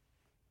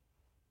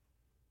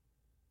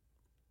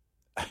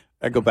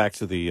 I go back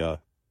to the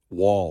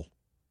wall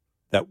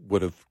that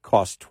would have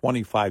cost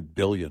 $25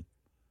 billion.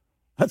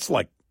 That's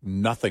like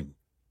nothing.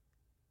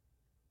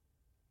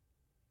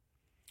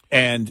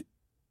 And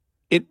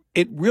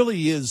it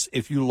really is,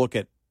 if you look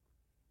at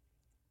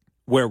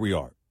where we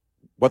are,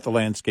 what the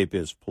landscape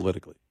is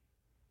politically.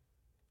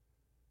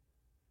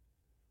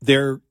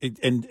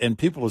 And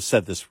people have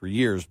said this for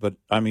years, but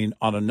I mean,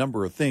 on a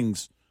number of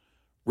things,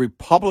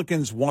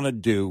 Republicans want to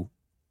do,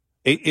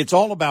 it's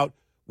all about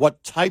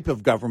what type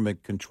of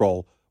government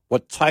control,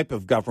 what type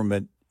of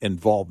government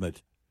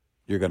involvement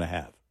you're going to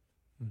have.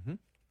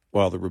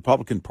 Well, the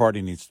Republican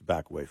Party needs to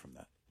back away from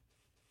that.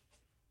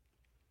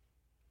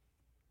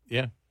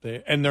 Yeah,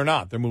 they're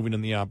not. They're moving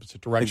in the opposite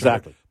direction.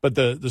 Exactly. But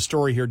the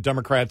story here,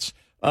 Democrats,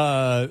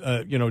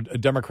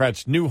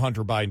 Democrats' new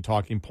Hunter Biden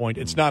talking point.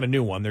 It's not a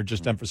new one. They're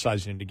just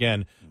emphasizing it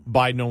again.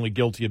 Biden only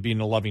guilty of being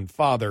a loving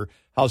father.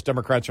 House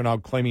Democrats are now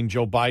claiming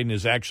Joe Biden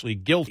is actually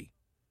guilty,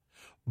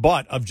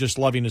 but of just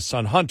loving his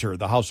son Hunter.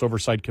 The House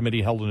Oversight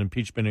Committee held an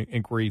impeachment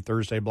inquiry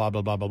Thursday, blah,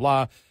 blah, blah, blah,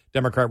 blah.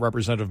 Democrat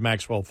Representative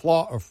Maxwell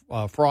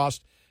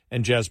Frost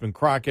and Jasmine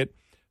Crockett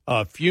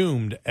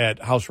fumed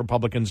at House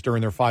Republicans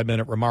during their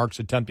 5-minute remarks,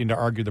 attempting to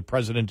argue the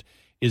president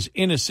is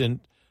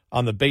innocent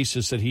on the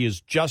basis that he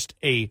is just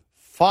a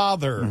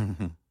father.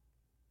 And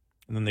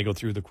then they go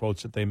through the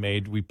quotes that they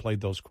made. We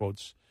played those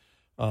quotes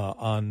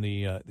on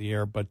the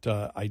air, but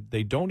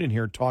they don't in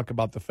here talk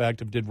about the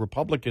fact of, did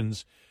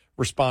Republicans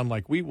respond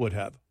like we would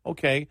have?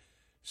 Okay,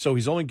 so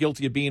he's only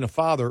guilty of being a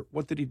father.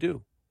 What did he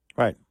do?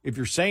 Right. If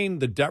you're saying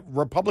the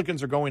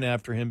Republicans are going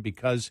after him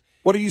because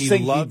what are you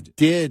saying he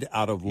did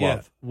out of love?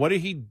 Yeah, what did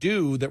he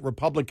do that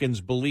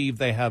Republicans believe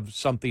they have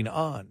something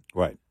on?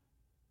 Right.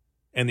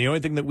 And the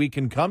only thing that we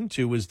can come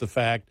to is the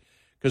fact,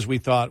 because we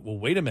thought, well,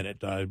 wait a minute,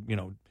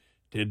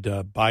 did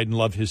Biden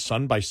love his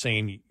son by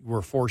saying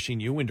we're forcing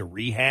you into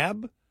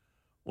rehab?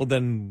 Well,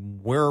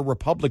 then where are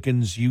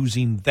Republicans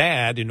using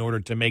that in order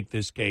to make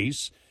this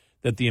case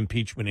that the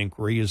impeachment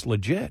inquiry is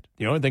legit?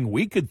 The only thing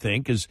we could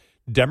think is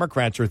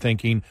Democrats are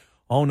thinking,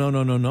 oh,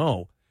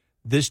 no.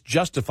 This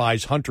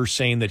justifies Hunter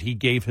saying that he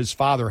gave his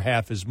father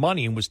half his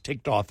money and was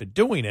ticked off at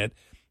doing it.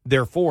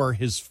 Therefore,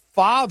 his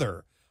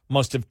father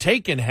must have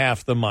taken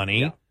half the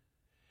money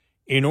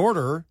in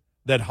order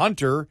that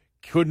Hunter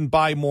couldn't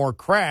buy more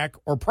crack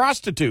or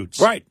prostitutes.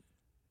 Right.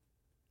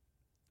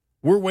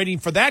 We're waiting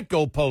for that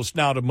goalpost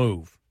now to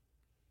move.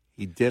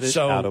 He did it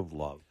out of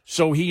love.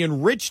 So he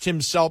enriched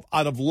himself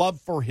out of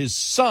love for his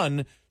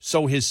son,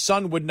 so his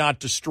son would not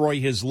destroy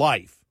his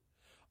life.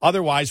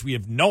 Otherwise, we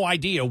have no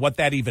idea what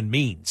that even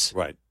means.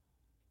 Right.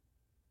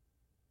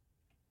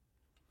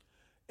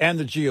 And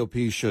the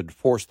GOP should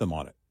force them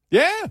on it.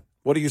 Yeah.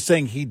 What are you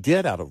saying he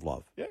did out of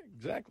love? Yeah,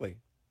 exactly.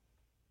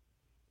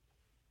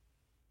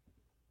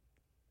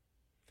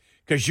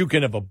 Because you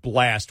can have a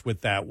blast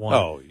with that one.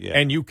 Oh, yeah.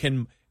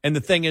 And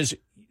the thing is,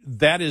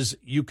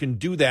 you can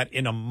do that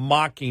in a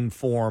mocking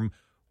form,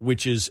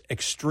 which is an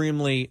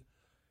extremely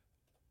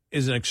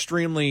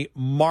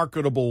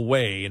marketable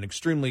way, an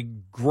extremely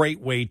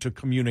great way to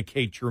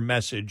communicate your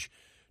message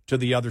to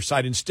the other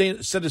side. Instead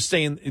of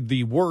saying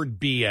the word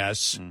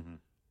BS,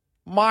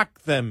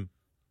 mock them.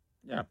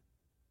 Yeah.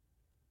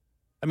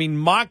 I mean,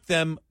 mock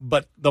them,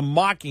 but the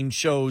mocking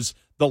shows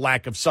the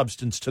lack of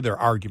substance to their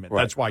argument.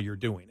 Right. That's why you're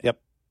doing it. Yep.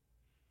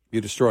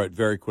 You destroy it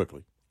very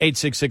quickly.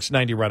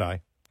 866-90 Red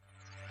Eye.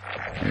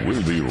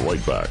 We'll be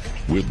right back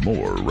with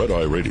more Red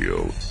Eye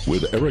Radio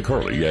with Eric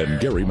Harley and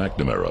Gary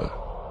McNamara.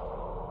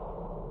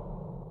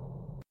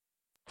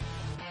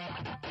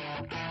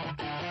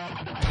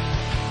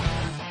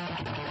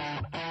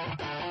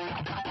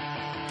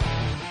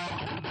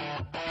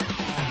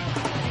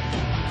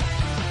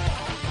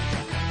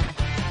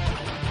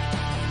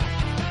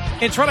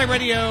 It's Red Eye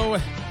Radio.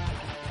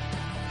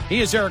 He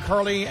is Eric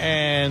Harley,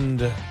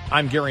 and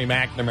I'm Gary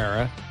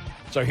McNamara.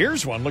 So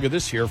here's one. Look at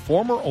this here.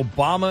 Former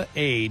Obama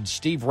aide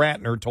Steve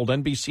Ratner told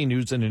NBC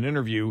News in an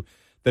interview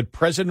that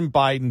President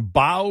Biden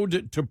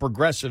bowed to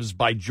progressives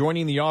by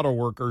joining the auto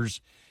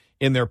workers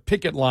in their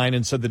picket line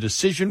and said the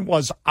decision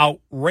was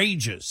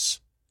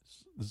outrageous.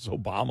 This is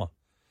Obama.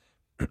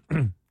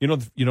 You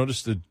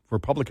notice the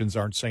Republicans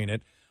aren't saying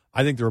it.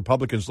 I think the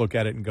Republicans look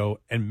at it and go,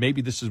 and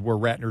maybe this is where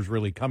Ratner's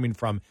really coming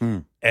from.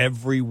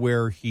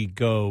 Everywhere he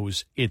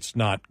goes, it's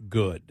not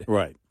good.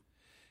 Right.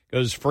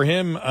 Because for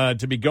him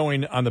to be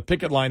going on the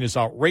picket line is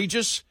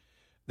outrageous.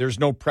 There's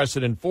no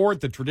precedent for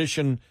it. The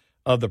tradition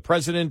of the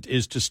president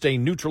is to stay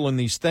neutral in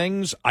these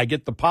things. I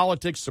get the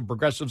politics. The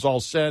progressives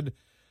all said,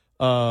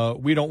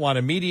 we don't want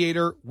a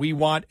mediator. We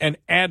want an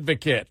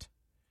advocate.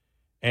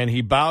 And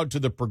he bowed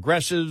to the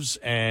progressives,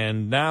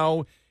 and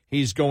now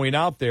he's going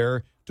out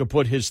there to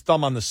put his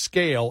thumb on the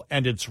scale,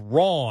 and it's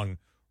wrong.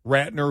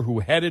 Ratner, who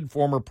headed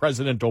former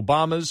President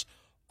Obama's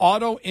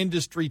auto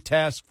industry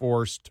task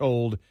force,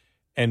 told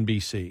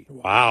NBC.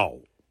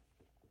 Wow.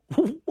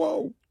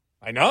 Whoa.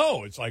 I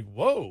know. It's like,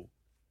 whoa.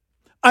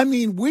 I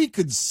mean, we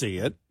could see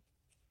it.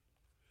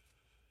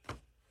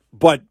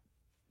 But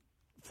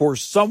for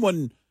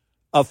someone,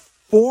 a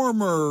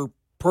former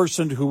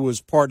person who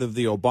was part of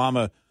the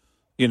Obama,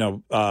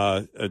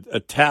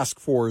 a task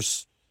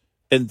force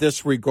in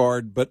this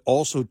regard, but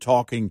also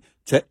talking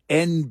to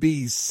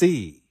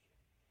NBC,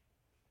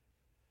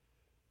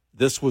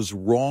 this was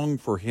wrong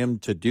for him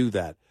to do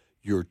that.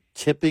 You're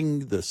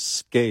tipping the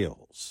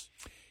scales.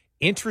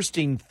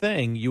 Interesting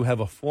thing, you have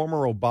a former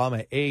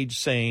Obama aide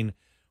saying,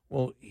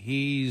 well,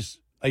 he's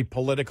a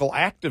political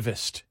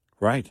activist.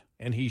 Right.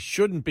 And he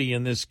shouldn't be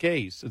in this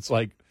case. It's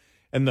like,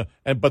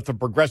 but the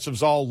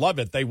progressives all love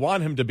it. They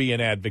want him to be an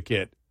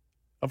advocate.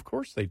 Of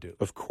course they do.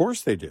 Of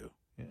course they do.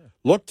 Yeah.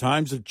 Look,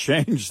 times have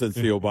changed since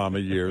the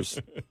Obama years.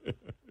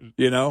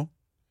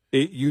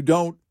 You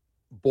don't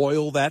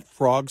boil that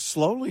frog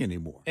slowly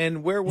anymore.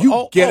 And where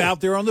you get out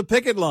there on the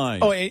picket line.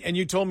 Oh, and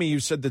you told me, you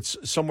said that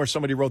somewhere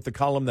somebody wrote the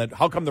column that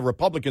how come the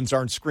Republicans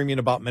aren't screaming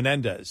about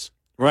Menendez?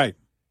 Right.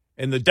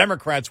 And the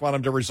Democrats want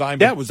him to resign.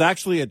 Yeah, it was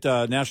actually at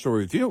National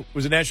Review.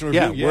 Was it National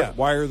Review? Yeah.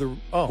 Why are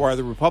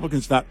the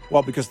Republicans not?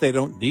 Well, because they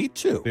don't need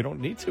to. They don't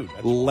need to.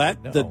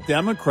 Let the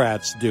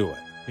Democrats do it.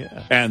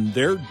 Yeah. And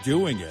they're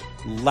doing it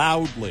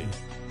loudly.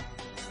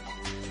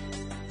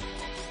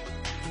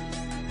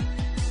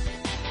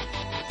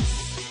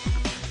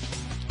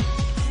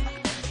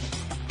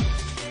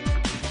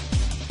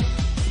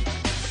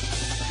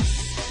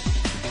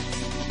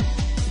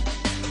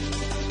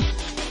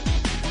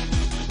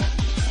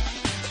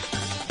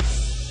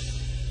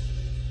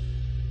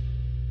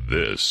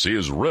 This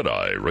is Red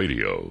Eye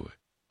Radio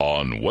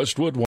on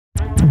Westwood.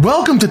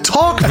 Welcome to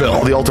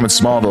Talkville, the ultimate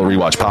Smallville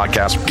rewatch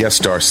podcast. Guest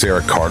star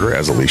Sarah Carter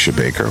as Alicia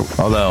Baker.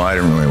 Although I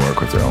didn't really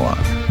work with her a lot.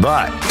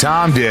 But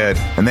Tom did,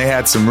 and they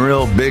had some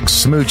real big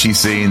smoochy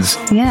scenes.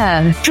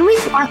 Yeah. Can we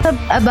talk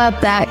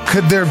about that?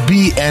 Could there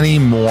be any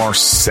more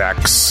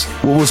sex?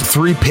 What was a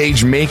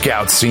 3-page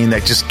makeout scene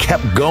that just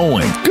kept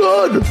going?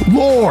 Good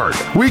Lord.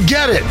 We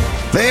get it.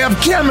 They have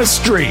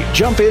chemistry.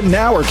 Jump in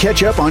now or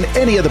catch up on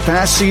any of the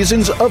past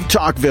seasons of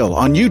Talkville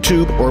on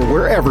YouTube or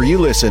wherever you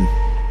listen.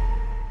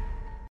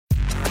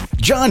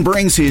 John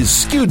brings his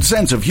skewed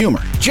sense of humor.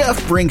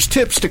 Jeff brings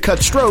tips to cut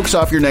strokes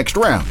off your next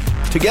round.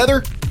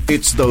 Together,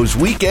 It's those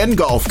weekend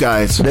golf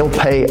guys. They'll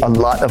pay a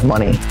lot of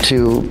money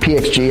to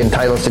PXG and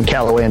Titleist and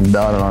Callaway and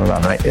on and on and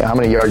on, right? How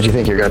many yards do you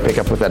think you're going to pick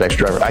up with that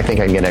extra driver? I think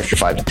I can get an extra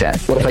 5 to 10.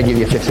 What if I give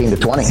you 15 to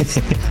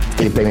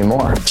 20? You pay me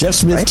more. Jeff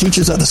Smith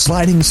teaches on the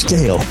sliding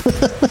scale.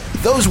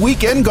 Those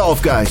Weekend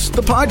Golf Guys,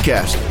 the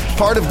podcast,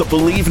 part of the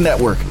Believe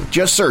Network.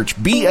 Just search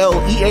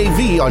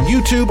BLEAV on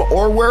YouTube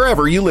or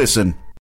wherever you listen.